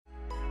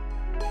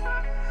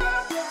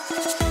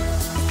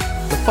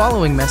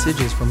following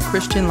message is from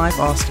Christian Life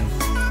Austin.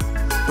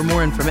 For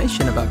more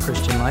information about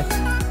Christian Life,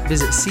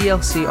 visit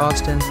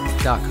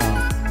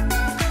clcaustin.com.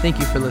 Thank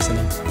you for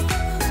listening.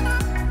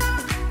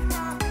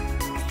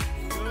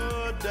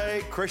 Good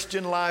day,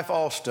 Christian Life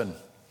Austin.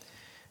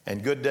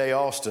 And good day,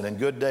 Austin. And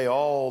good day,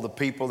 all the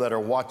people that are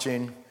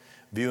watching,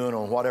 viewing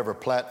on whatever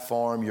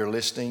platform you're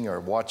listening or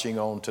watching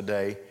on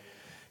today.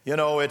 You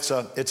know, it's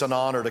an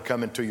honor to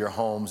come into your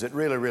homes. It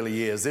really,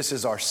 really is. This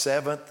is our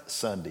seventh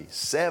Sunday.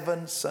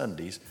 7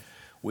 Sundays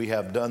we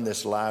have done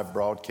this live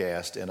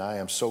broadcast, and I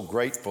am so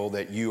grateful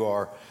that you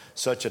are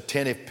such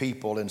attentive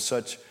people and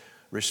such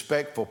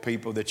respectful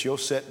people that you'll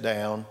sit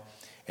down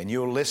and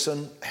you'll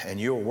listen and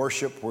you'll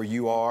worship where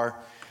you are,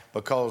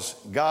 because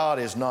God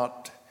is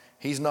not,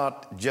 He's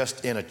not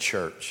just in a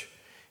church.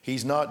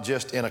 He's not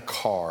just in a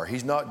car.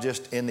 He's not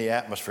just in the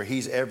atmosphere.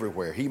 He's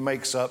everywhere. He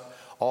makes up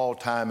all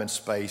time and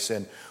space,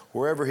 and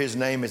wherever His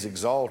name is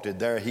exalted,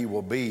 there He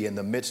will be in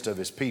the midst of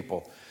His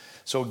people.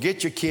 So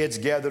get your kids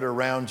gathered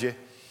around you,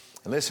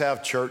 and let's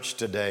have church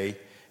today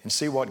and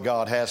see what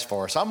God has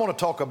for us. I'm going to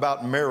talk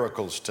about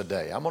miracles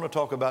today. I'm going to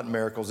talk about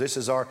miracles. This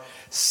is our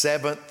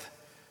 7th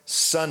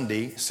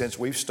Sunday since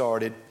we've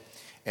started,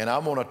 and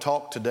I'm going to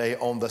talk today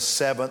on the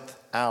 7th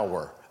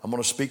hour. I'm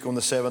going to speak on the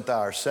 7th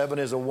hour. 7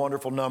 is a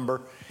wonderful number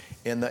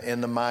in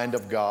the mind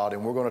of God,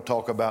 and we're going to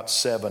talk about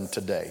 7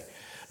 today.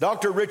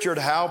 Dr. Richard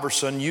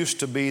Halverson used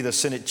to be the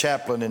Senate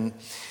chaplain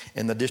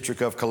in the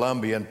District of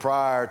Columbia, and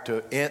prior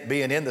to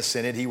being in the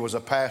Senate, he was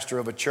a pastor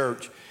of a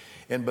church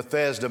in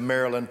Bethesda,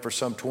 Maryland for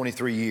some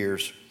 23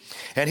 years.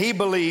 And he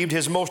believed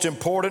his most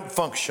important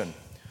function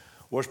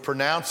was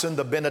pronouncing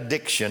the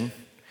benediction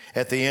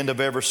at the end of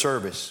every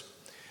service.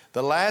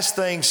 The last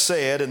thing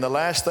said and the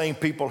last thing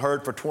people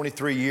heard for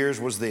 23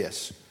 years was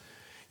this: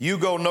 you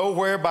go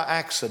nowhere by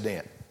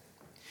accident,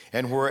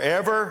 and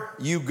wherever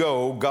you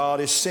go,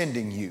 God is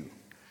sending you.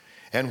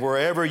 And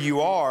wherever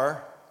you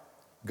are,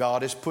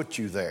 God has put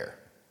you there.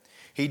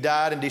 He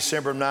died in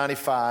December of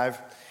 95,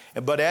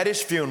 but at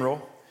his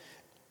funeral,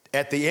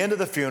 at the end of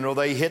the funeral,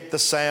 they hit the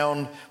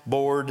sound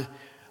board,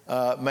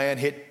 man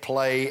hit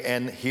play,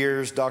 and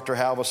here's Dr.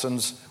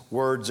 Halverson's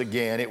words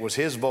again. It was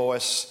his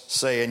voice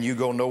saying, you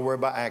go nowhere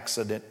by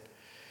accident.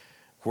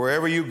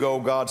 Wherever you go,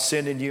 God's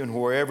sending you, and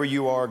wherever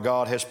you are,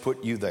 God has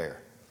put you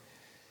there.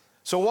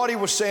 So what he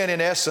was saying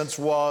in essence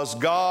was,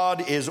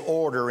 God is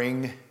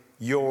ordering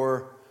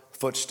your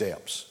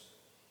footsteps.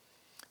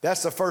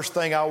 That's the first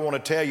thing I want to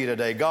tell you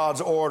today.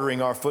 God's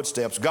ordering our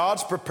footsteps.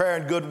 God's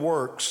preparing good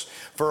works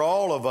for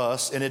all of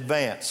us in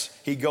advance.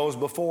 He goes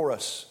before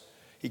us.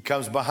 He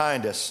comes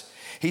behind us.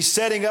 He's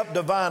setting up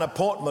divine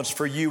appointments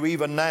for you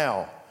even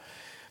now.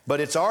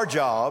 But it's our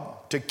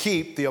job to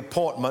keep the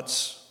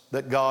appointments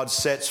that God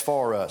sets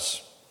for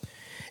us.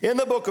 In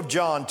the book of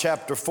John,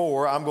 chapter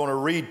 4, I'm going to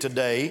read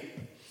today,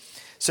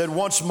 said,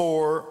 once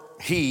more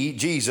he,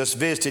 Jesus,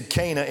 visited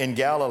Cana in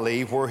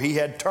Galilee, where he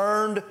had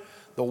turned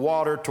the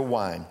water to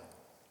wine.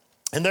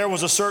 And there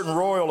was a certain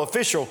royal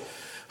official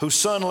whose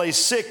son lay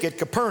sick at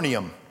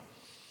Capernaum.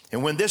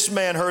 And when this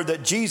man heard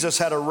that Jesus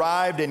had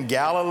arrived in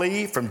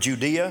Galilee from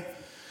Judea,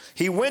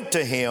 he went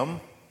to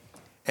him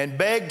and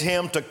begged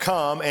him to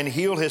come and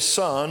heal his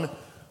son,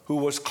 who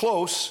was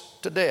close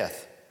to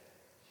death.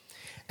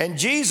 And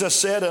Jesus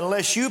said,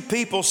 unless you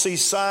people see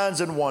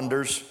signs and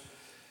wonders,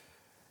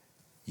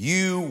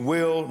 you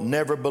will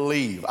never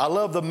believe. I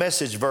love the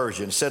Message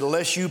version. It said,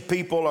 unless you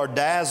people are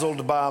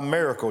dazzled by a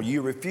miracle,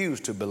 you refuse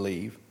to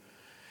believe.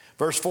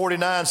 Verse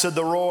 49 said,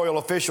 the royal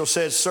official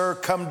said, sir,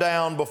 come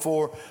down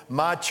before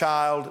my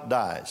child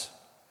dies.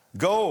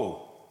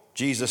 Go,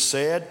 Jesus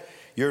said,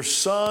 your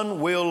son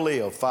will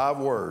live. 5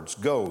 words.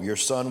 Go, your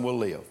son will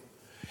live.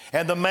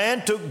 And the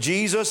man took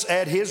Jesus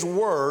at his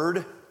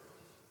word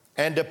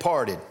and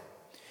departed.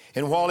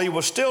 And while he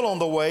was still on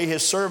the way,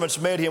 his servants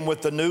met him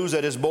with the news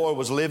that his boy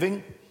was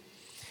living.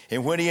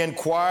 And when he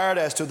inquired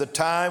as to the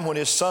time when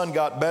his son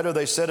got better,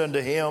 they said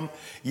unto him,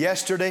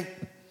 yesterday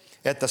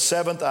at the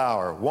 7th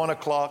hour, 1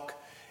 o'clock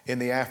in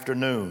the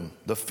afternoon,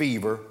 the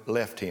fever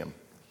left him.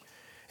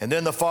 And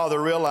then the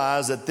father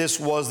realized that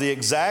this was the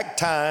exact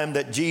time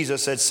that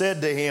Jesus had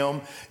said to him,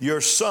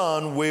 your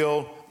son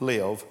will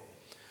live.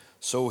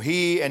 So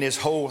he and his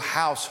whole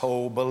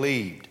household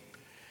believed.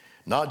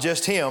 Not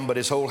just him, but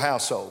his whole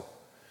household.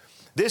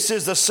 This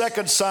is the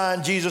second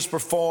sign Jesus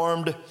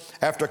performed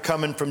after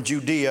coming from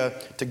Judea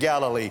to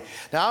Galilee.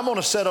 Now, I'm going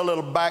to set a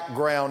little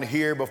background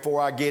here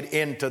before I get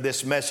into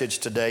this message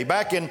today.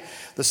 Back in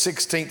the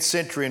 16th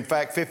century, in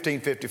fact,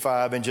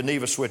 1555, in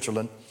Geneva,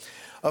 Switzerland,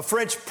 a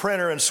French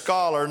printer and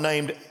scholar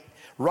named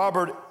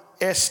Robert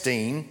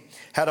Estienne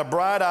had a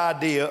bright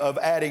idea of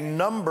adding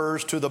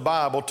numbers to the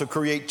Bible to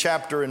create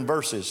chapter and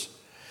verses.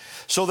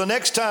 So the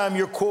next time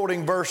you're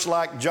quoting verse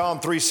like John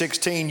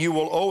 3:16, you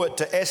will owe it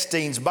to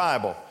Estienne's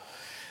Bible,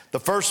 the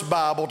first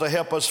Bible to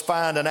help us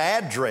find an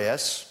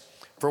address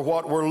for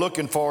what we're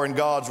looking for in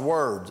God's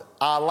Word.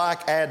 I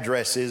like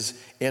addresses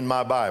in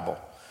my Bible.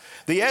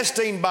 The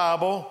Estienne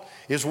Bible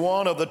is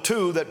one of the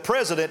 2 that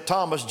President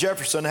Thomas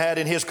Jefferson had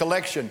in his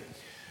collection.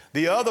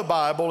 The other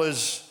Bible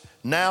is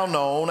now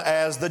known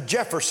as the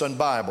Jefferson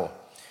Bible.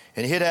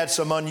 And it had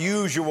some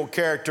unusual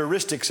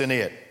characteristics in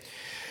it.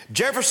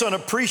 Jefferson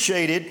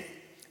appreciated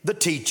the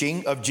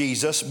teaching of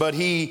Jesus, but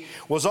he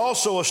was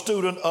also a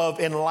student of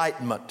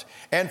enlightenment.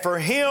 And for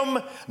him,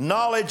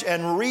 knowledge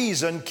and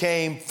reason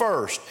came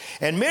first.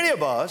 And many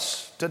of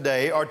us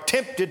today are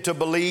tempted to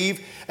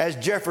believe as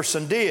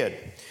Jefferson did.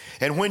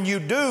 And when you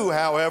do,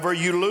 however,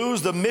 you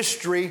lose the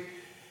mystery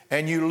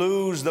and you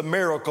lose the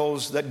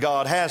miracles that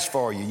God has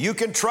for you. You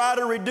can try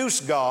to reduce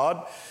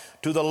God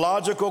to the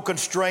logical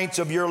constraints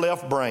of your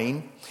left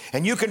brain,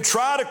 and you can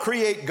try to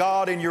create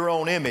God in your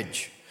own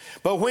image.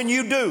 But when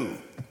you do,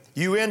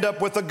 you end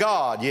up with a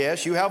God.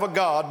 Yes, you have a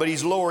God, but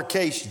he's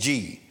lowercase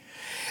g.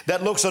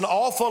 That looks an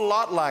awful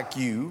lot like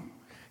you.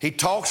 He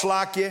talks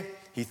like you.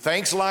 He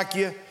thinks like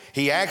you.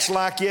 He acts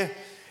like you.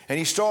 And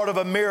he's sort of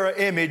a mirror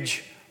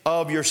image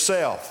of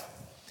yourself.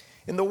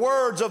 In the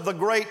words of the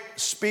great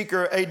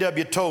speaker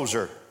A.W.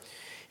 Tozer,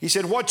 he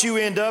said, what you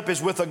end up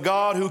is with a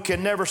God who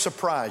can never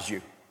surprise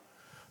you,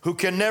 who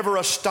can never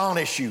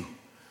astonish you,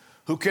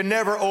 who can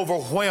never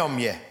overwhelm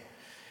you,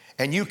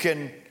 and you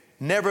can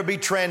never be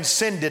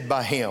transcended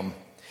by him.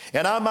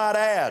 And I might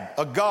add,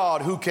 a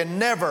God who can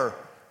never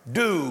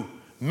do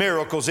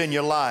miracles in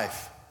your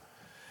life.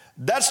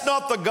 That's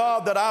not the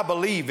God that I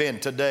believe in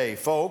today,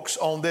 folks,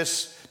 on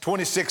this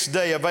 26th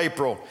day of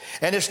April.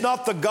 And it's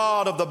not the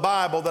God of the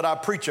Bible that I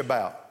preach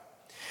about.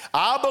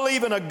 I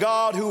believe in a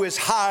God who is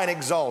high and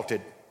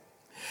exalted.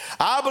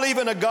 I believe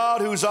in a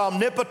God who's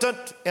omnipotent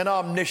and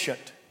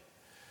omniscient.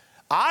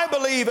 I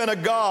believe in a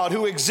God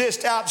who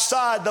exists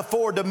outside the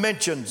four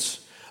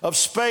dimensions of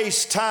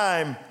space,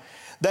 time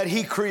that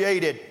he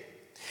created.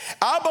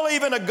 I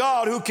believe in a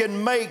God who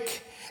can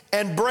make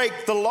and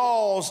break the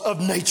laws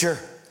of nature.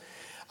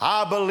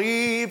 I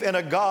believe in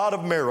a God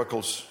of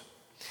miracles.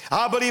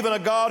 I believe in a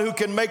God who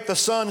can make the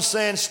sun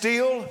stand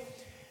still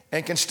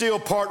and can still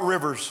part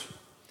rivers.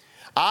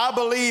 I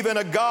believe in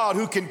a God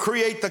who can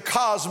create the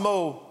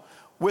cosmos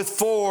with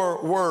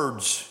 4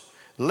 words.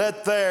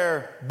 Let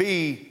there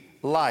be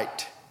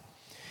light.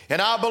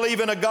 And I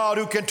believe in a God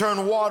who can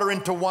turn water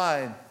into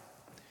wine.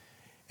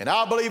 And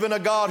I believe in a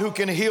God who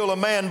can heal a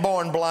man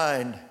born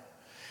blind.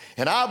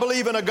 And I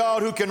believe in a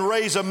God who can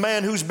raise a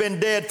man who's been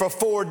dead for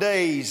 4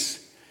 days.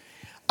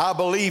 I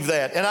believe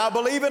that. And I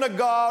believe in a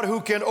God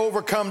who can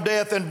overcome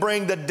death and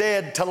bring the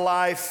dead to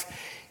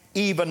life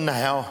even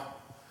now.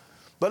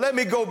 But let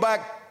me go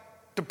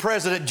back to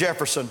President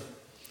Jefferson.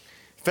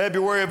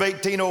 February of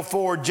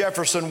 1804,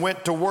 Jefferson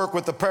went to work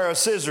with a pair of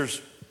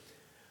scissors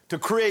to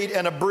create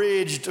an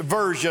abridged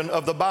version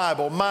of the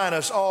Bible,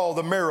 minus all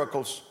the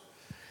miracles.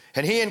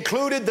 And he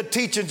included the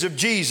teachings of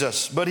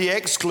Jesus, but he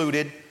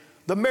excluded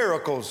the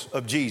miracles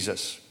of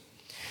Jesus.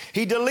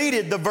 He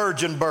deleted the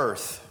virgin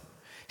birth.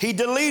 He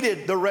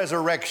deleted the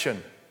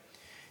resurrection.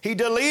 He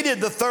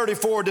deleted the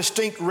 34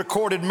 distinct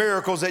recorded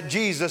miracles that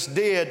Jesus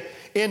did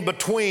in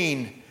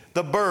between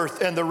the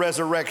birth and the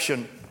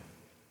resurrection.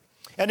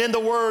 And in the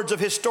words of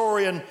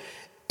historian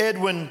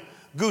Edwin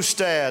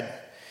Gustad,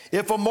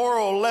 if a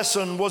moral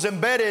lesson was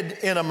embedded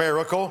in a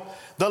miracle,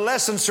 the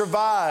lesson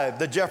survived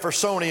the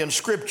Jeffersonian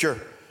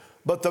scripture,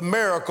 but the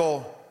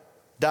miracle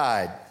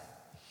died.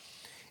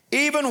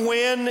 Even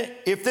when,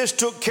 if this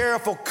took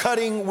careful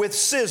cutting with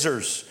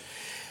scissors.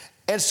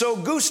 And so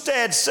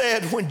Gustad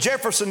said when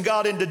Jefferson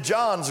got into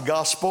John's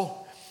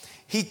gospel,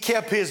 he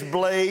kept his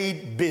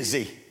blade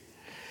busy.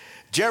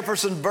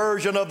 Jefferson's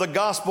version of the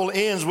gospel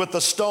ends with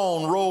the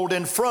stone rolled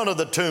in front of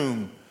the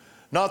tomb,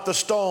 not the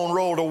stone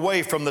rolled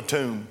away from the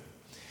tomb.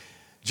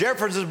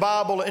 Jefferson's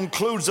Bible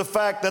includes the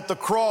fact that the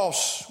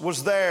cross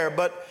was there,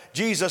 but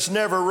Jesus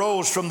never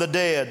rose from the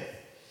dead.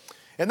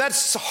 And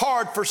that's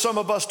hard for some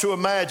of us to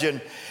imagine.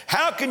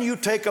 How can you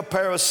take a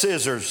pair of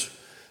scissors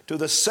to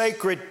the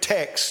sacred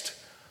text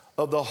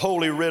of the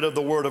holy writ of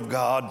the Word of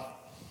God?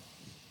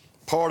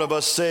 Part of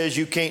us says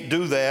you can't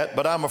do that,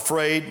 but I'm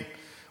afraid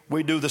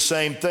we do the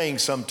same thing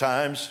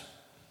sometimes.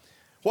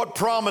 What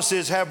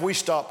promises have we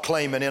stopped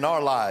claiming in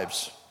our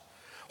lives?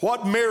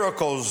 What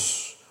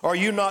miracles are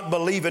you not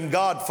believing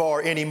God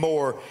for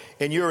anymore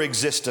in your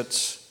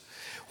existence?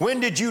 When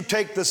did you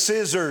take the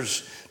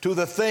scissors to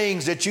the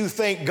things that you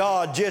think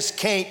God just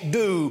can't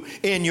do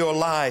in your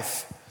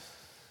life?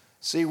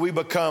 See, we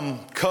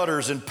become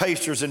cutters and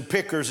pasters and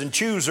pickers and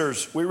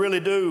choosers. We really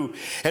do.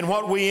 And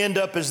what we end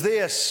up is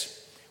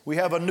this. We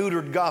have a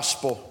neutered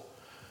gospel.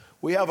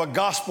 We have a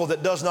gospel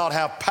that does not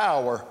have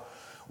power.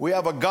 We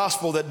have a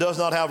gospel that does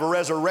not have a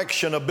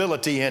resurrection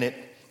ability in it.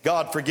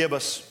 God forgive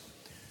us.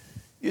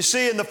 You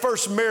see, in the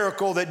first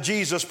miracle that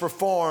Jesus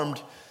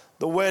performed,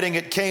 the wedding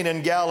at Cana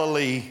in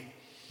Galilee,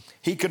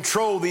 he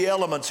controlled the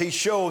elements. He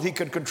showed he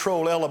could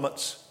control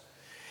elements.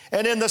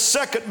 And in the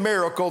second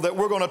miracle that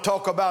we're going to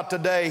talk about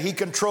today, he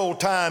controlled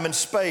time and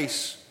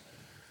space.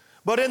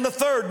 But in the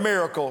third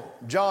miracle,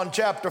 John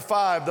chapter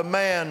 5, the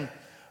man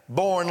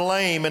born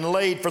lame and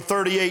laid for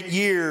 38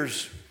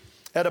 years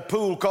at a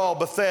pool called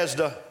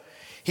Bethesda,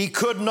 he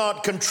could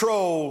not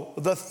control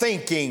the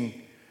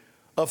thinking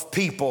of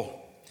people.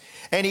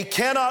 And he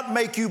cannot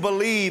make you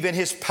believe in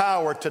his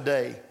power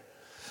today.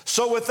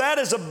 So with that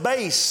as a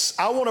base,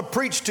 I want to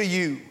preach to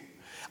you.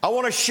 I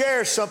want to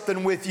share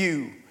something with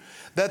you,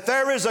 that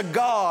there is a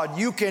God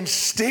you can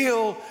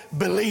still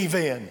believe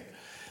in.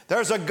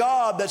 There's a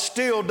God that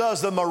still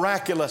does the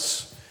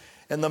miraculous,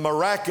 and the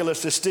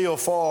miraculous is still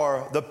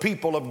for the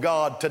people of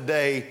God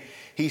today.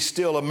 He's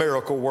still a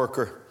miracle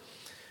worker.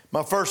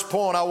 My first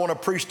point I want to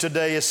preach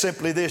today is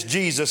simply this: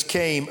 Jesus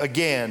came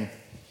again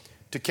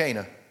to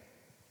Cana.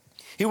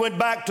 He went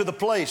back to the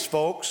place,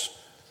 folks,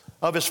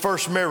 of his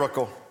first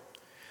miracle.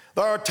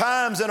 There are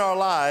times in our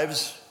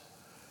lives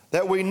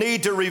that we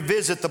need to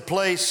revisit the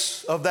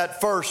place of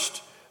that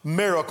first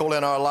miracle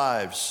in our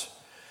lives.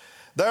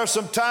 There are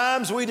some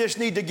times we just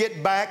need to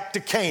get back to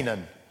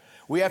Canaan.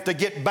 We have to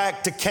get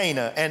back to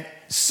Cana and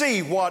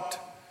see what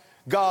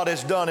God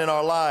has done in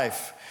our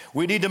life.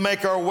 We need to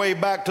make our way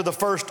back to the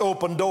first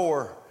open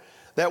door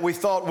that we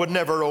thought would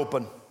never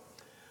open.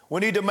 We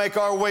need to make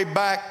our way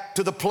back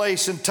to the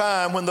place and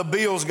time when the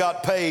bills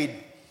got paid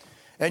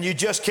and you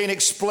just can't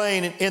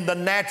explain in the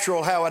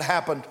natural how it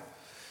happened.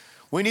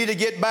 We need to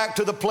get back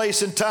to the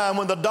place and time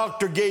when the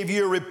doctor gave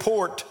you a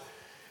report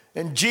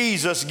and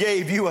Jesus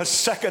gave you a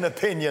second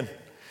opinion.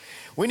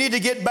 We need to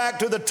get back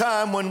to the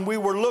time when we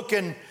were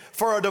looking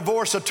for a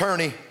divorce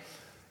attorney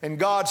and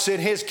God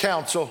sent his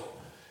counsel,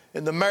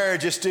 and the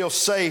marriage is still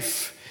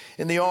safe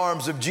in the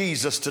arms of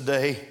Jesus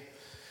today.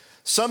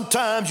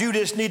 Sometimes you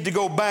just need to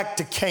go back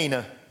to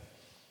Cana,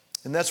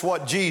 and that's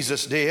what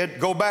Jesus did.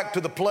 Go back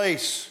to the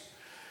place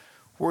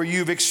where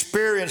you've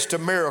experienced a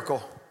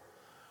miracle,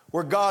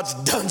 where God's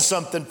done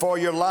something for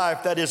your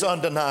life that is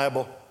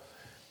undeniable.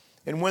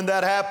 And when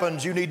that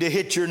happens, you need to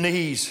hit your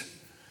knees.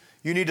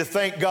 You need to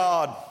thank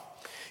God.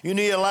 You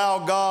need to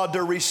allow God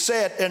to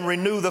reset and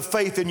renew the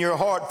faith in your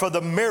heart for the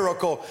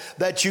miracle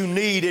that you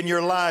need in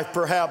your life,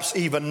 perhaps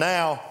even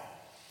now.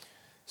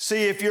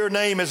 See, if your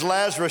name is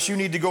Lazarus, you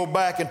need to go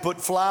back and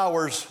put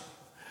flowers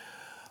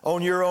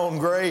on your own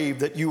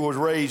grave that you were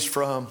raised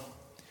from.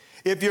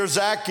 If you're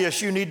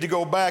Zacchaeus, you need to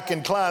go back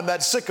and climb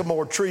that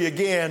sycamore tree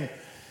again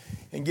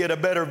and get a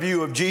better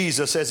view of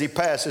Jesus as he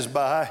passes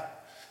by.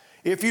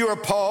 If you are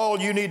Paul,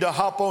 you need to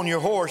hop on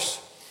your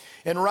horse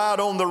and ride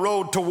on the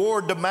road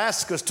toward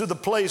Damascus, to the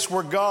place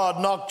where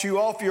God knocked you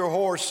off your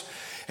horse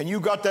and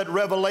you got that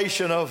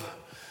revelation of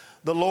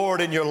the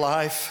Lord in your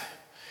life.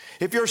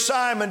 If you're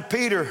Simon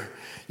Peter,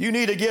 you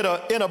need to get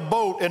in a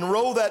boat and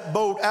row that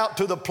boat out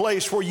to the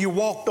place where you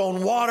walked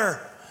on water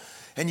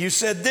and you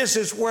said, this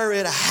is where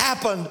it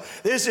happened.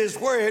 This is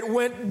where it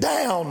went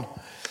down.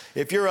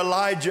 If you're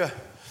Elijah,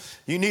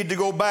 you need to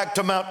go back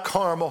to Mount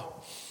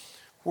Carmel,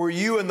 where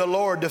you and the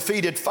Lord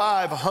defeated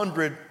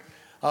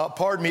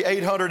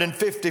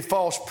 850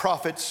 false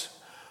prophets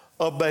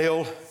of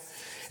Baal.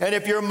 And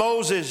if you're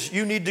Moses,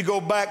 you need to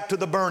go back to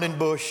the burning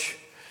bush,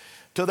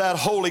 to that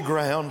holy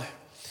ground.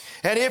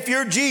 And if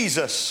you're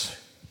Jesus,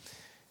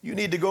 you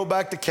need to go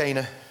back to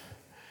Cana,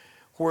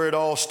 where it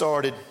all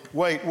started.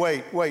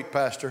 Wait,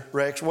 Pastor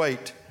Rex,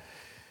 wait.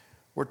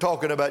 We're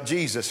talking about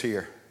Jesus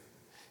here.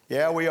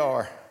 Yeah, we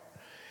are.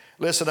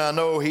 Listen, I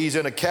know he's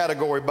in a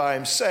category by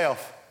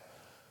himself,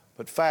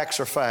 but facts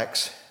are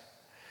facts.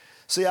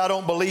 See, I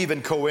don't believe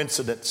in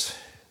coincidence.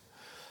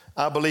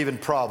 I believe in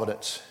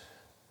providence.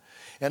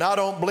 And I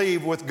don't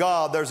believe with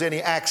God there's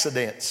any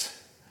accidents.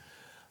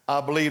 I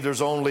believe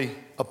there's only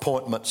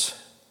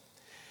appointments.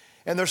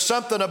 And there's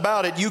something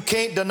about it, you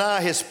can't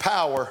deny his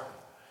power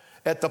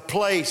at the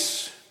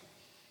place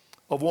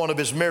of one of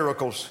his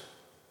miracles.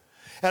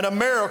 And a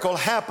miracle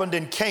happened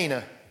in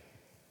Cana.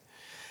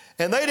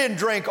 And they didn't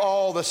drink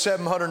all the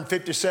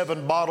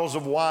 757 bottles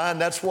of wine.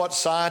 That's what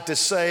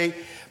scientists say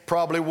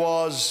probably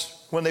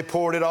was, when they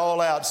poured it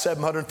all out,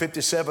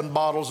 757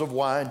 bottles of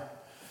wine.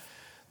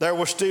 There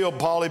were still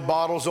probably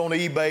bottles on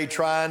eBay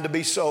trying to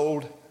be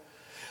sold.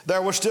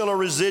 There was still a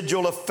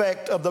residual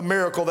effect of the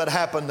miracle that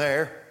happened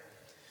there.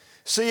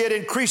 See, it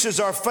increases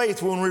our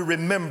faith when we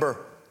remember.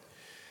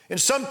 And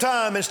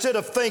sometime, instead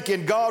of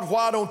thinking, God,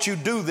 why don't you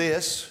do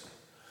this?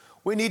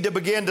 We need to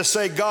begin to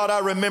say, God, I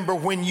remember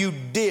when you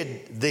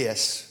did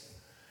this.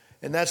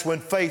 And that's when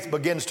faith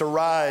begins to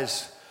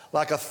rise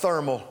like a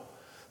thermal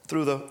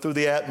through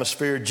the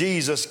atmosphere.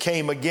 Jesus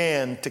came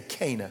again to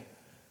Cana.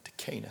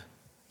 He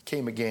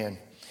came again.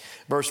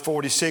 Verse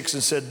 46,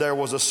 and said, there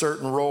was a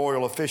certain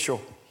royal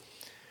official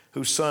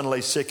whose son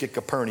lay sick at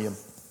Capernaum.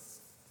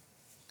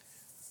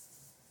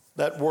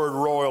 That word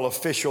royal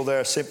official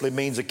there simply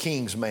means a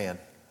king's man.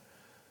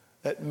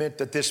 That meant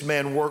that this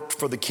man worked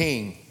for the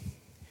king.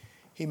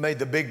 He made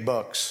the big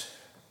bucks.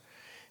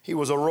 He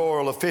was a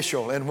royal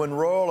official. And when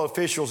royal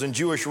officials and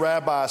Jewish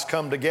rabbis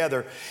come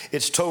together,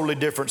 it's totally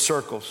different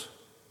circles.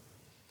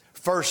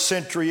 First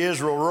century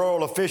Israel,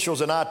 royal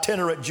officials and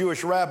itinerant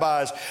Jewish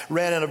rabbis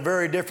ran in a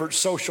very different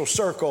social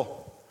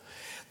circle.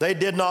 They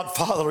did not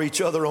follow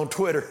each other on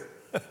Twitter.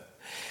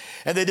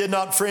 And they did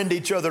not friend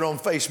each other on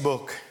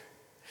Facebook.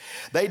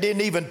 They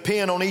didn't even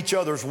pin on each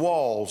other's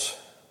walls.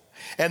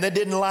 And they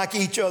didn't like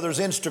each other's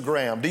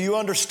Instagram. Do you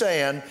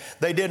understand?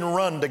 They didn't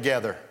run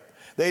together.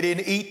 They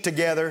didn't eat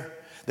together.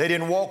 They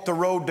didn't walk the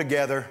road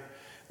together.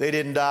 They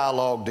didn't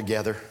dialogue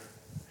together.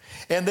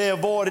 and they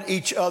avoided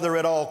each other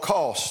at all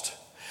cost.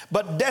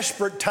 But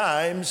desperate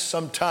times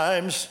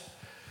sometimes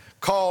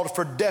called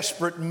for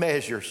desperate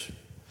measures.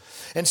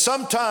 And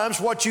sometimes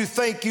what you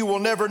think you will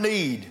never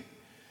need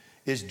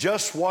is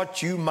just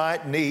what you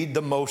might need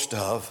the most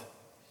of.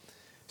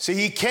 See,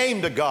 he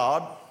came to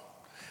God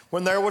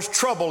when there was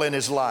trouble in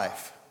his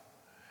life.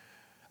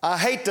 I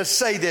hate to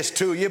say this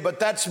to you, but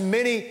that's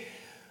many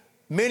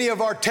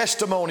of our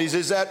testimonies,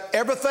 is that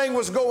everything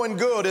was going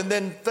good and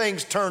then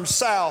things turned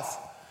south,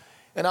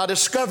 and I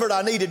discovered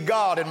I needed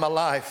God in my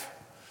life.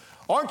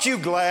 Aren't you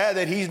glad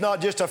that he's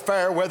not just a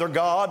fair weather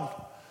God?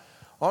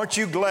 Aren't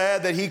you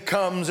glad that he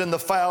comes in the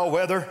foul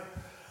weather?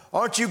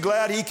 Aren't you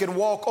glad he can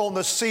walk on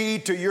the sea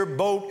to your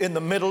boat in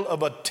the middle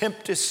of a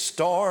tempest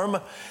storm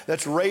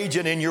that's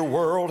raging in your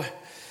world?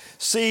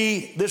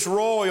 See, this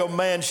royal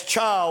man's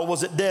child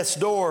was at death's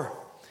door,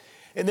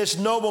 and this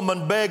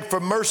nobleman begged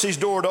for mercy's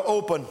door to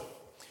open.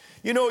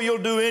 You know, you'll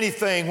do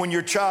anything when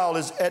your child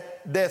is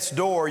at death's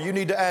door. You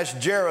need to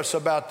ask Jairus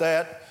about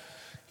that.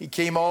 He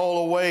came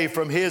all the way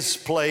from his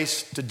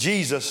place to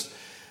Jesus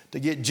to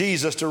get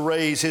Jesus to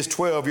raise his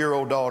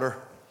 12-year-old daughter.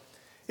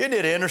 Isn't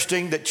it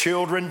interesting that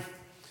children,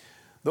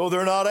 though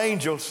they're not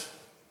angels,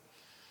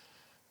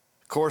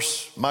 of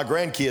course my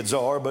grandkids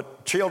are,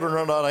 but children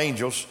are not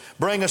angels,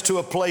 bring us to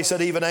a place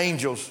that even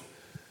angels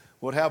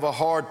would have a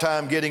hard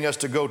time getting us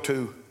to go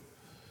to.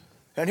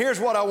 And here's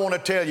what I want to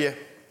tell you.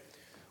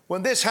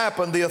 When this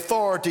happened, the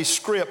authority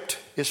script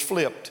is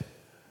flipped.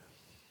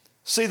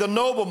 See, the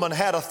nobleman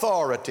had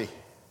authority,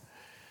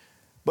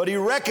 but he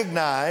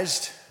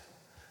recognized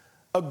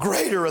a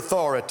greater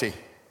authority.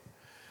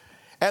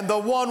 And the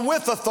one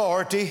with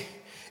authority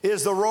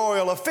is the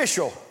royal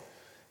official.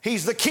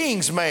 He's the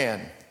king's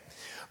man.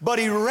 But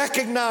he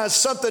recognized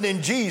something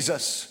in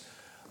Jesus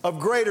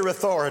of greater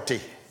authority.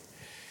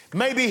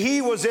 Maybe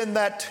he was in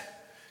that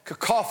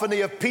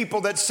cacophony of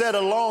people that said a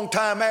long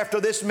time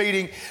after this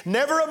meeting,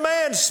 never a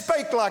man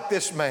spake like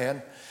this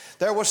man.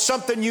 There was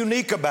something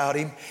unique about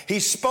him. He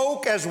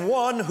spoke as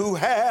one who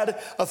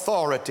had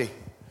authority.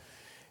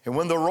 And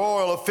when the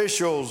royal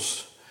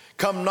officials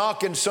come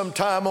knocking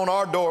sometime on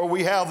our door,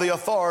 we have the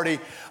authority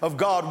of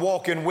God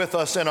walking with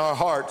us in our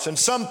hearts. And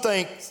some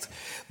think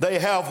they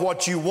have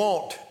what you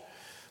want.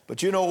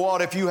 But you know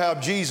what? If you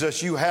have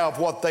Jesus, you have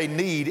what they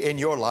need in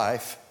your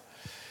life.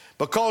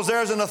 Because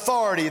there's an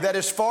authority that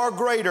is far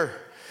greater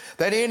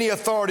than any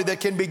authority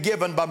that can be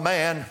given by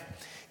man.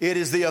 It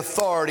is the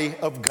authority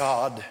of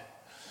God.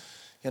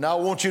 And I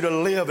want you to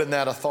live in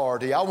that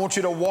authority. I want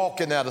you to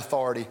walk in that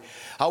authority.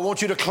 I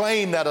want you to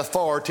claim that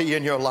authority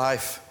in your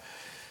life.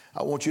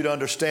 I want you to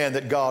understand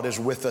that God is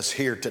with us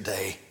here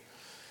today.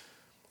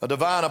 A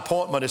divine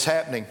appointment is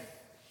happening,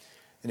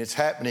 and it's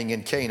happening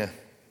in Cana.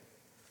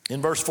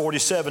 In verse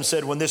 47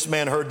 said, when this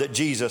man heard that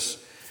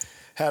Jesus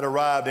had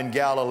arrived in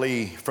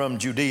Galilee from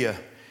Judea,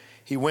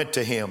 he went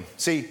to him.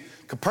 See,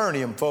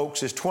 Capernaum,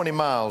 folks, is 20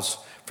 miles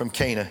from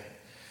Cana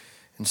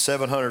and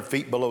 700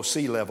 feet below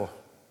sea level.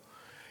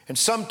 And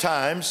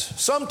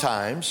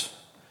sometimes,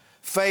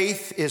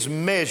 faith is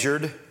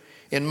measured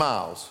in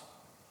miles.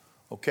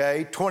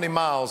 Okay, 20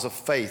 miles of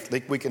faith,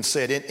 we can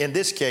say it. In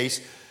this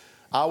case,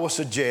 I will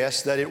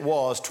suggest that it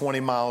was 20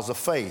 miles of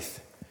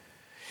faith.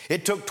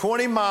 It took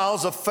 20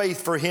 miles of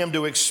faith for him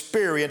to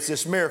experience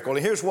this miracle.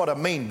 And here's what I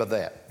mean by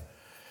that.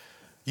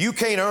 You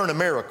can't earn a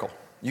miracle.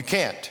 You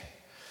can't.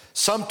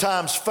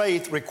 Sometimes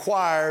faith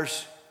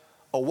requires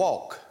a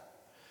walk.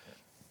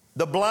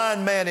 The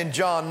blind man in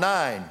John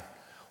 9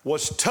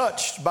 was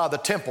touched by the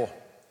temple,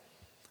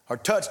 or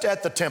touched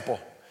at the temple.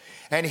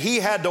 And he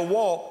had to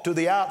walk to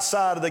the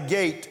outside of the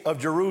gate of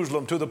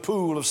Jerusalem, to the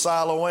pool of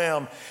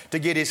Siloam, to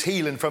get his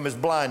healing from his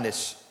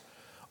blindness.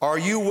 Are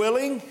you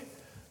willing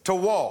to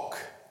walk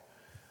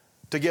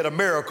to get a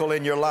miracle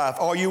in your life?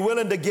 Are you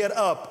willing to get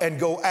up and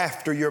go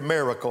after your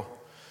miracle?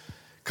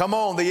 Come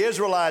on, the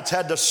Israelites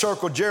had to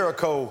circle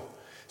Jericho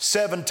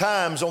 7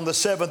 times on the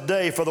 7th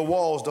day for the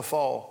walls to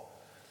fall.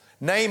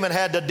 Naaman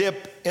had to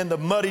dip in the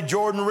muddy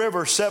Jordan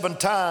River 7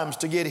 times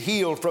to get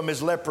healed from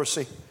his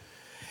leprosy.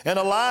 And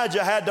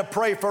Elijah had to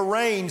pray for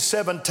rain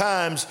 7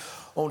 times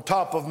on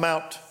top of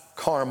Mount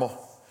Carmel.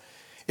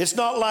 It's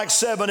not like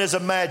 7 is a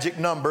magic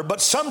number,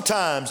 but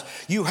sometimes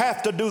you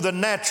have to do the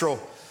natural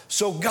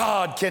so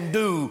God can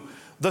do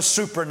the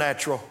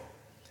supernatural.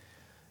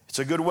 It's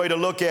a good way to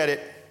look at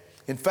it.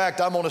 In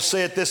fact, I'm going to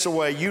say it this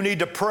way. You need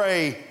to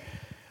pray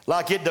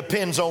like it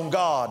depends on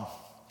God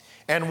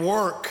and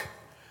work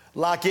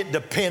like it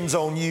depends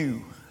on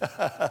you.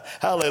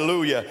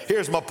 Hallelujah.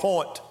 Here's my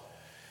point.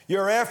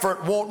 Your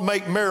effort won't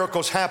make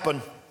miracles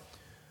happen,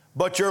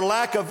 but your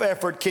lack of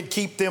effort can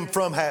keep them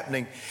from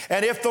happening.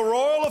 And if the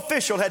royal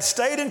official had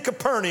stayed in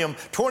Capernaum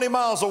 20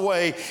 miles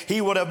away,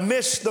 he would have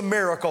missed the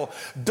miracle.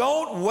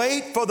 Don't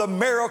wait for the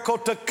miracle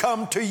to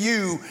come to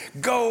you.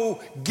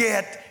 Go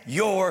get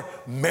your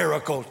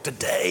miracle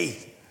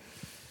today.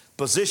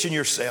 Position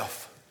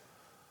yourself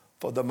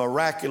for the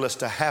miraculous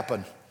to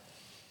happen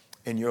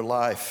in your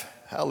life.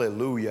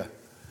 Hallelujah.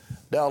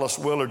 Dallas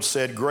Willard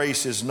said,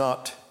 grace is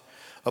not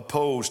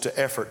opposed to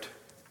effort,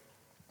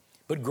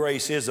 but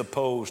grace is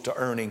opposed to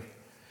earning.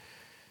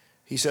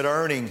 He said,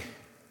 earning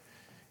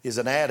is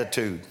an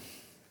attitude.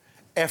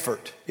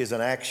 Effort is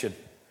an action.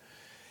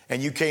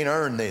 And you can't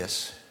earn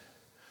this,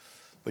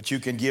 but you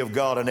can give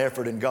God an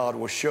effort and God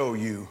will show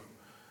you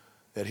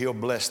that He'll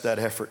bless that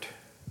effort.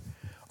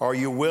 Are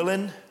you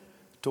willing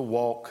to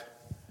walk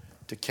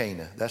to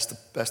Cana? That's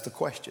the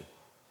question.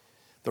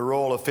 The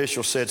royal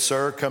official said,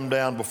 sir, come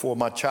down before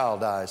my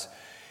child dies.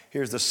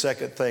 Here's the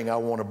second thing I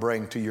want to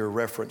bring to your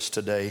reference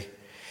today.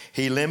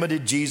 He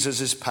limited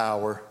Jesus'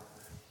 power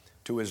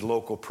to His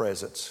local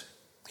presence.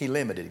 He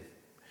limited Him.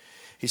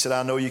 He said,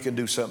 I know you can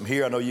do something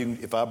here. I know you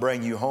can, if I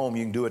bring you home,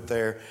 you can do it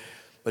there,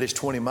 but it's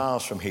 20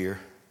 miles from here.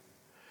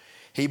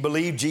 He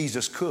believed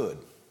Jesus could.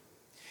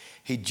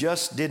 He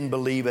just didn't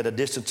believe at a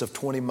distance of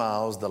 20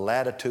 miles, the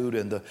latitude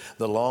and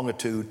the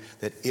longitude,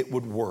 that it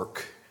would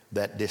work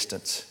that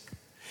distance.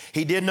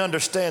 He didn't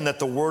understand that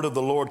the word of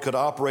the Lord could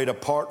operate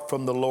apart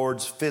from the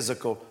Lord's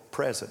physical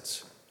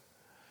presence.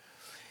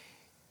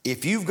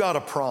 If you've got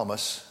a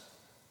promise,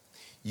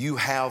 you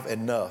have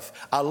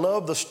enough. I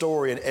love the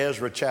story in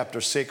Ezra chapter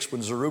 6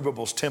 when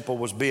Zerubbabel's temple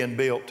was being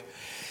built.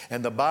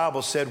 And the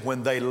Bible said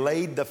when they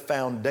laid the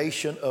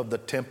foundation of the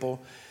temple,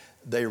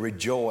 they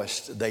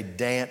rejoiced. They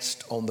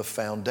danced on the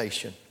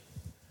foundation.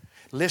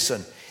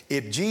 Listen,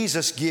 if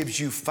Jesus gives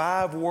you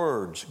 5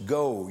 words,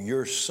 go,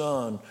 your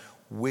son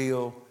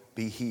will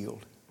be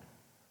healed.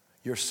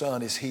 Your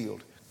son is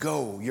healed.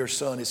 Go, your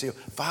son is healed.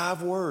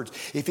 5 words.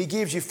 If He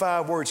gives you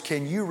 5 words,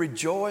 can you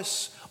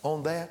rejoice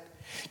on that?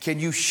 Can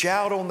you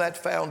shout on that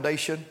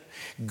foundation?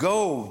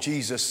 Go,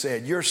 Jesus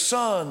said, your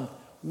son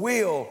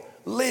will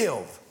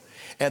live.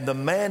 And the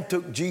man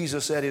took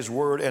Jesus at His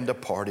word and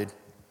departed.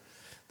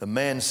 The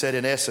man said,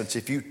 in essence,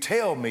 if you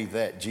tell me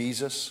that,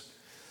 Jesus,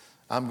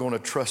 I'm going to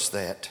trust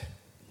that.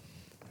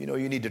 You know,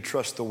 you need to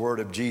trust the word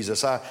of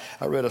Jesus. I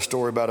read a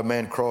story about a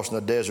man crossing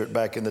the desert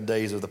back in the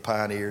days of the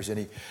pioneers,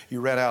 and he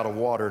ran out of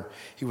water.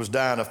 He was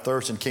dying of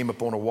thirst and came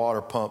upon a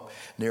water pump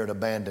near an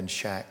abandoned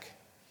shack.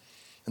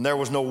 And there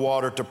was no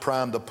water to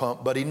prime the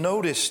pump, but he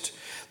noticed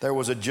there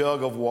was a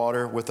jug of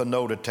water with a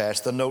note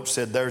attached. The note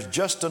said, there's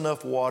just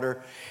enough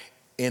water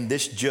in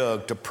this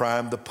jug to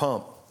prime the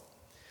pump,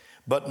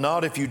 but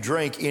not if you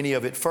drink any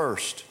of it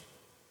first.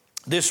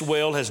 This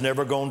well has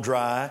never gone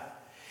dry,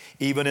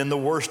 even in the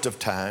worst of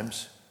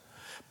times.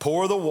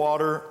 Pour the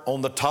water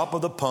on the top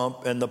of the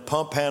pump and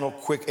pump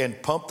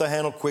the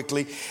handle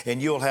quickly,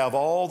 and you'll have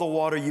all the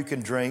water you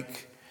can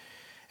drink.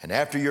 And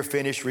after you're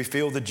finished,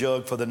 refill the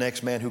jug for the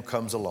next man who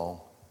comes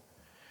along.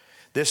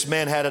 This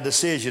man had a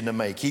decision to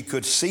make. He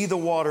could see the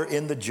water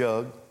in the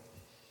jug.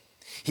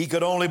 He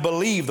could only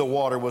believe the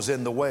water was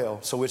in the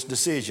well, so it's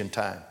decision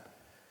time.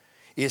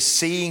 Is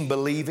seeing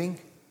believing,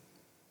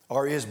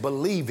 or is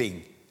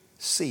believing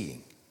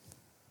seeing?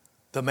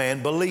 The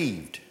man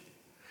believed,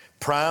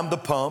 primed the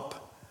pump,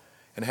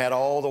 and had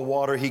all the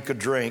water he could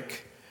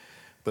drink,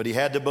 but he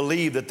had to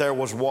believe that there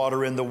was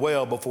water in the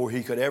well before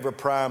he could ever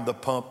prime the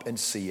pump and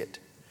see it.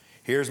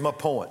 Here's my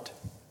point.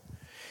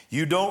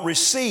 You don't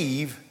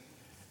receive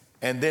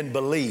and then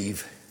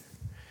believe.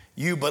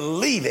 You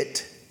believe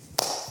it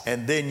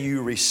and then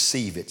you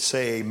receive it.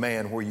 Say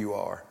amen where you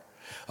are.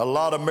 A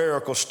lot of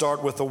miracles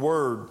start with a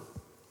word,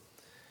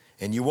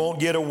 and you won't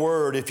get a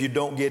word if you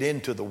don't get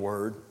into the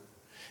word.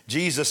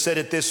 Jesus said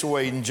it this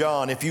way in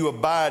John, if you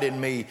abide in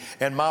me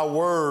and my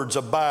words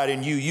abide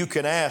in you, you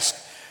can ask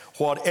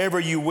whatever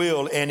you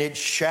will and it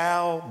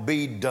shall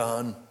be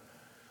done.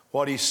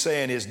 What He's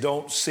saying is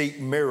don't seek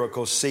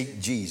miracles, seek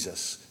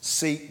Jesus.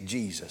 Seek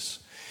Jesus.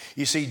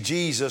 You see,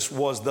 Jesus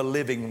was the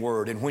living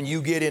Word, and when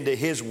you get into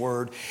His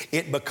Word,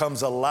 it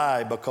becomes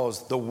alive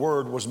because the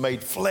Word was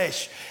made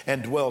flesh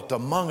and dwelt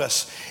among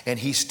us, and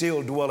He's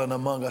still dwelling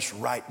among us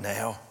right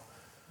now.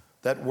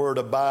 That word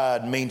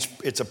abide means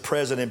it's a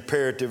present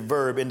imperative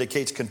verb,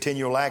 indicates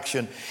continual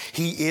action.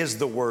 He is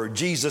the Word.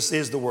 Jesus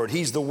is the Word.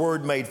 He's the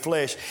Word made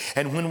flesh,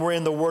 and when we're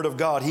in the Word of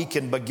God, He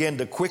can begin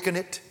to quicken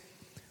it,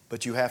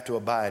 but you have to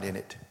abide in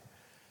it.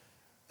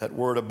 That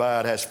word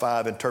abide has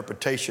 5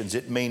 interpretations.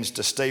 It means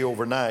to stay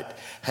overnight,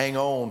 hang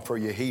on for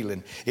your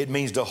healing. It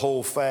means to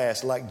hold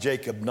fast like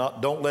Jacob,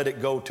 don't let it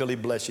go till He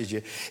blesses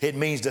you. It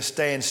means to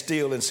stand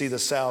still and see the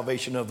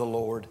salvation of the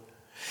Lord.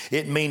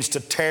 It means to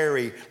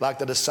tarry like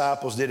the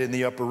disciples did in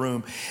the upper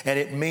room. And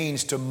it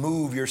means to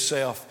move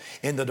yourself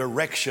in the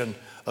direction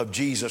of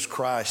Jesus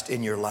Christ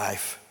in your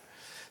life.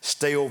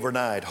 Stay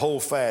overnight,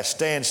 hold fast,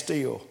 stand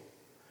still,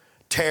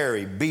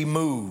 tarry, be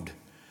moved.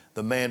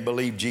 The man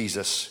believed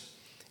Jesus,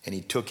 and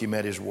he took him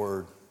at his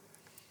word.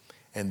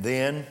 And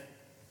then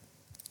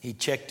he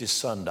checked his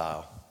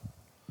sundial.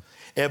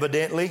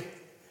 Evidently,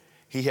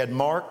 he had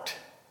marked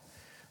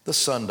the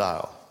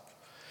sundial,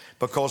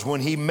 because when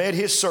he met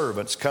his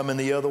servants coming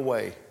the other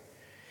way,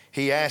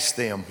 he asked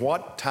them,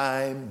 what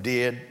time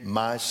did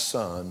my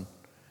son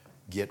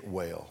get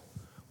well?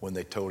 When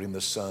they told him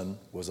the son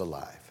was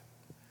alive.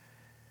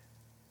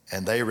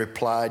 And they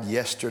replied,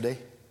 yesterday,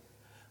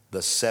 the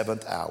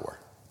 7th hour.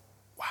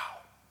 Wow.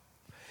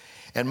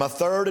 And my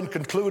third and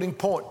concluding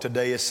point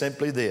today is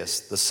simply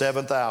this: the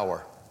 7th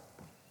hour.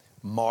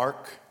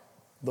 Mark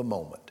the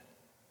moment.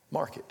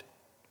 Mark it.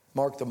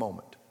 Mark the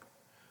moment.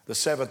 The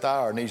seventh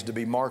hour needs to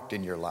be marked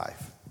in your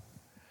life.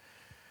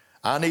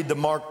 I need to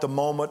mark the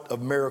moment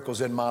of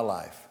miracles in my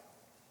life.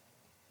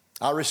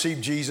 I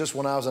received Jesus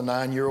when I was a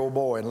 9-year-old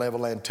boy in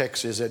Levelland,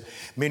 Texas. And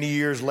many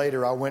years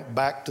later, I went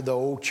back to the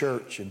old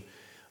church, and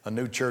a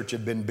new church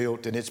had been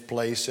built in its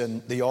place,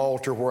 and the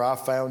altar where I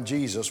found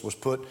Jesus was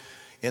put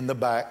in the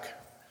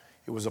back.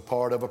 It was a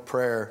part of a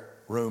prayer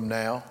room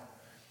now.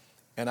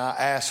 And I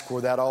asked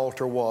where that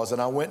altar was,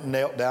 and I went and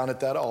knelt down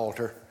at that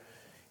altar,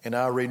 and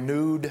I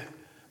renewed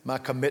my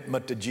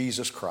commitment to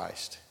Jesus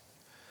Christ.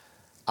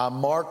 I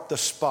marked the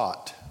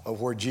spot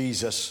of where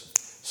Jesus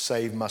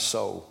saved my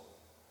soul.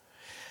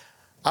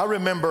 I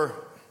remember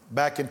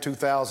back in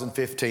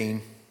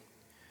 2015,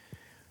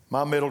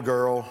 my middle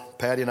girl,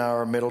 Patty and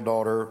our middle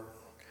daughter,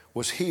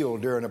 was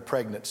healed during a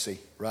pregnancy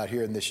right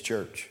here in this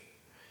church.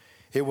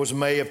 It was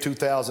May of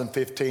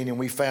 2015, and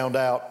we found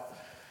out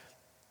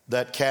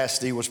that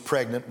Cassidy was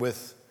pregnant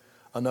with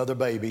another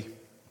baby.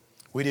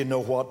 We didn't know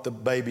what the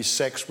baby's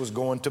sex was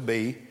going to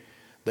be.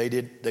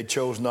 They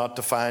chose not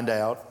to find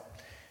out.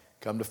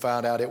 Come to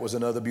find out it was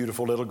another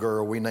beautiful little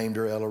girl. We named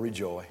her Ellery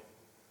Joy.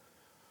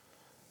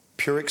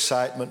 Pure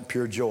excitement,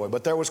 pure joy.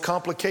 But there was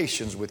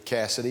complications with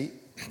Cassidy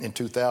in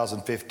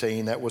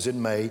 2015. That was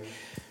in May.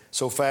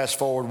 So fast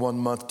forward 1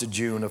 month to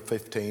June of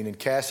 15, and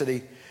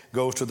Cassidy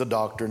goes to the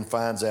doctor and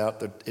finds out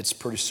that it's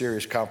pretty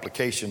serious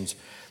complications.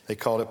 They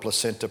call it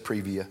placenta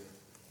previa.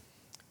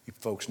 You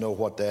folks know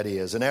what that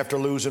is. And after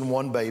losing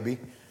one baby,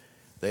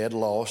 they had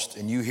lost,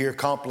 and you hear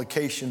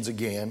complications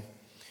again,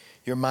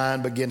 your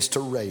mind begins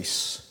to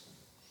race.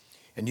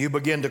 And you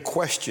begin to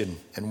question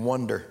and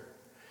wonder.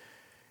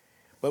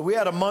 But we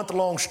had a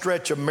month-long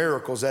stretch of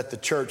miracles at the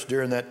church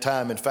during that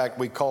time. In fact,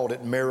 we called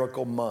it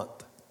Miracle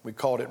Month. We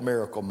called it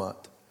Miracle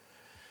Month.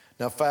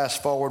 Now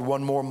fast forward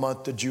 1 more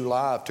month to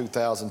July of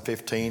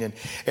 2015, and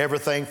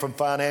everything from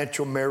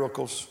financial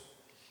miracles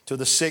to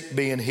the sick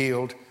being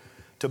healed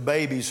to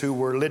babies who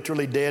were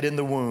literally dead in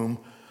the womb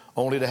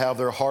only to have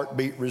their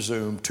heartbeat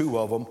resume, 2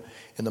 of them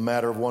in the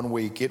matter of 1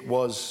 week. It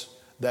was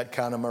that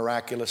kind of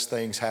miraculous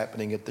things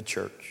happening at the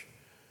church.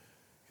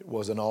 It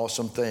was an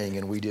awesome thing,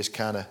 and we just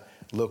kind of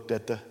looked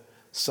at the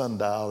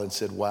sundial and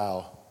said,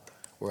 wow,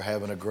 we're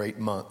having a great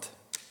month.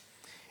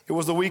 It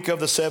was the week of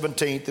the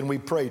 17th, and we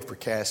prayed for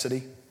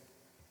Cassidy.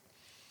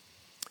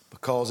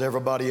 Because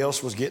everybody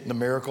else was getting a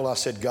miracle, I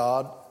said,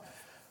 God,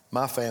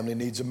 my family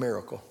needs a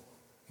miracle.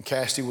 And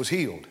Cassidy was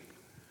healed.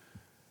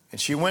 And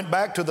she went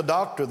back to the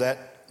doctor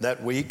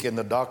that week, and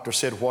the doctor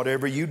said,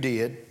 whatever you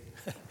did,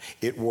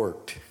 it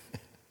worked.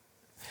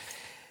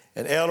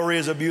 And Ellery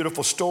is a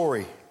beautiful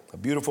story. A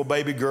beautiful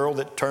baby girl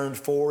that turned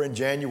 4 in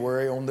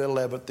January on the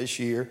 11th this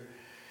year.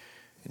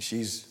 And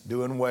she's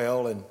doing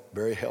well and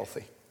very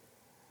healthy.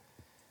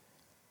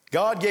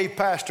 God gave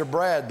Pastor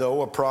Brad,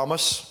 though, a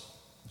promise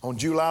on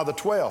July the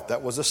 12th.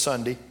 That was a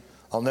Sunday.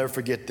 I'll never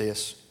forget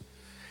this.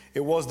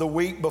 It was the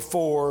week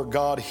before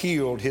God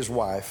healed his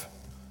wife.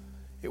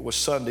 It was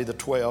Sunday the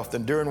 12th.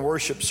 And during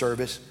worship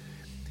service,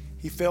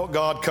 he felt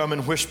God come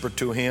and whisper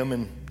to him.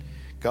 And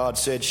God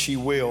said, she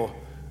will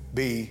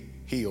be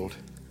healed.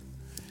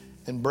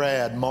 And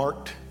Brad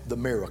marked the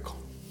miracle.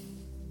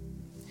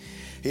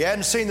 He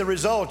hadn't seen the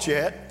results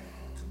yet,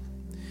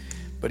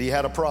 but he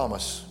had a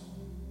promise.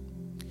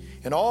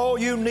 And all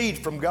you need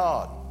from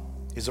God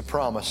is a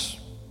promise.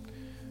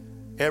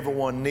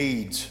 Everyone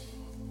needs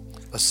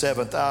a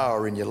 7th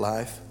hour in your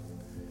life.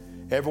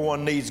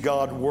 Everyone needs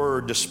God's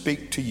word to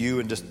speak to you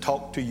and to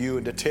talk to you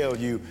and to tell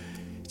you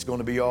it's going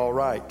to be all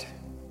right.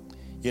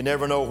 You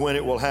never know when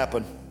it will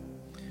happen,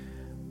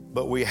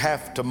 but we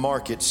have to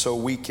mark it so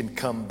we can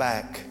come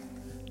back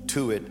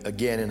to it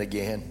again and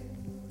again.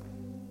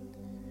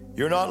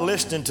 You're not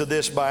listening to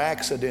this by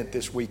accident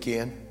this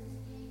weekend.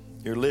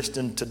 You're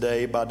listening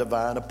today by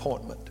divine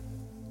appointment.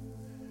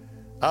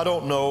 I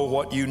don't know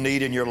what you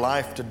need in your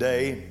life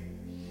today,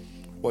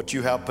 what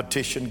you have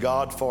petitioned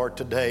God for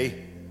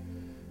today,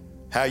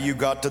 how you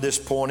got to this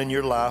point in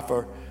your life,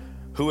 or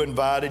who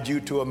invited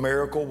you to a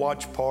miracle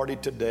watch party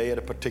today at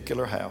a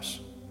particular house.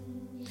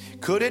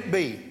 Could it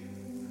be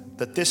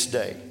that this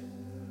day,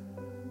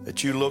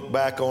 that you look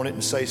back on it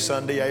and say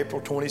Sunday, April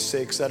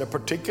 26th, at a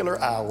particular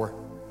hour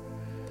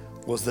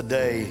was the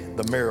day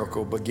the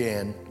miracle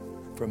began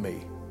for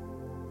me?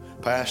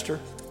 Pastor,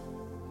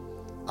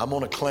 I'm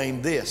going to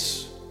claim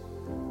this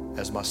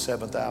as my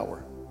 7th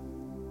hour.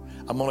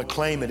 I'm going to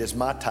claim it as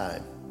my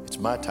time. It's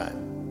my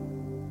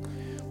time.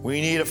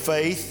 We need a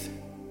faith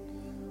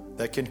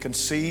that can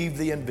conceive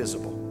the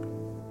invisible.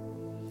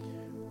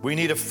 We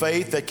need a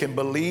faith that can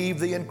believe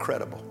the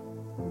incredible.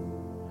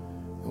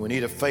 We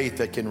need a faith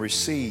that can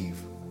receive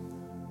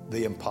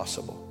the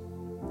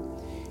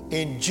impossible.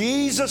 In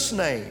Jesus'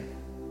 name,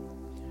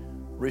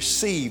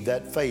 receive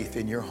that faith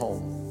in your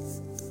home.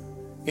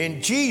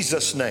 In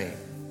Jesus' name,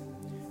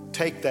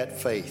 take that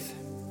faith.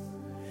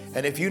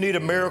 And if you need a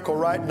miracle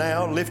right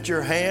now, lift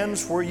your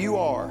hands where you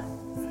are.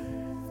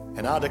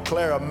 And I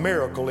declare a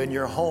miracle in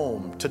your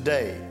home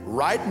today,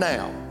 right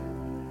now.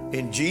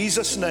 In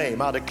Jesus'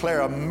 name, I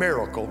declare a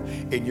miracle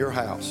in your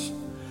house.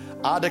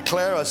 I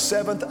declare a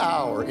 7th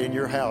hour in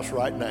your house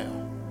right now.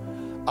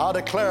 I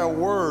declare a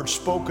word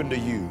spoken to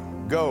you.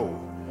 Go,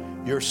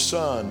 your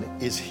son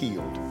is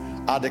healed.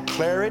 I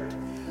declare it,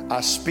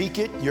 I speak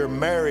it, your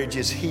marriage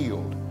is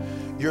healed.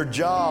 Your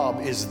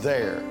job is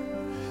there.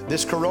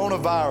 This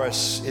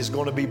coronavirus is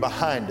going to be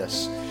behind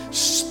us.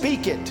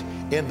 Speak it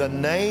in the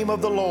name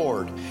of the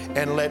Lord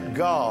and let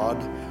God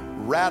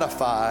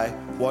ratify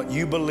what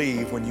you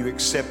believe when you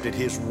accepted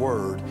His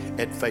word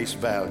at face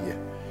value.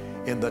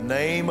 In the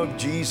name of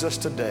Jesus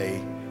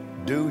today,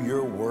 do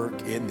your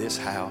work in this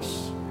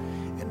house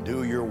and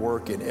do your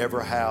work in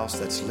every house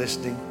that's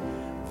listening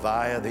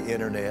via the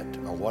internet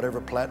or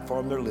whatever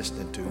platform they're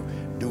listening to.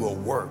 Do a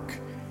work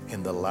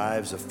in the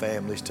lives of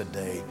families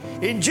today.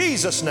 In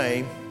Jesus'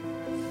 name,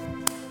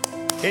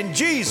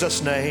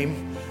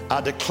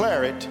 I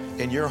declare it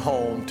in your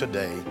home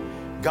today.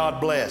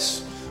 God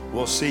bless.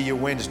 We'll see you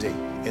Wednesday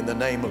in the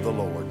name of the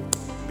Lord.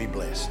 Be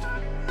blessed.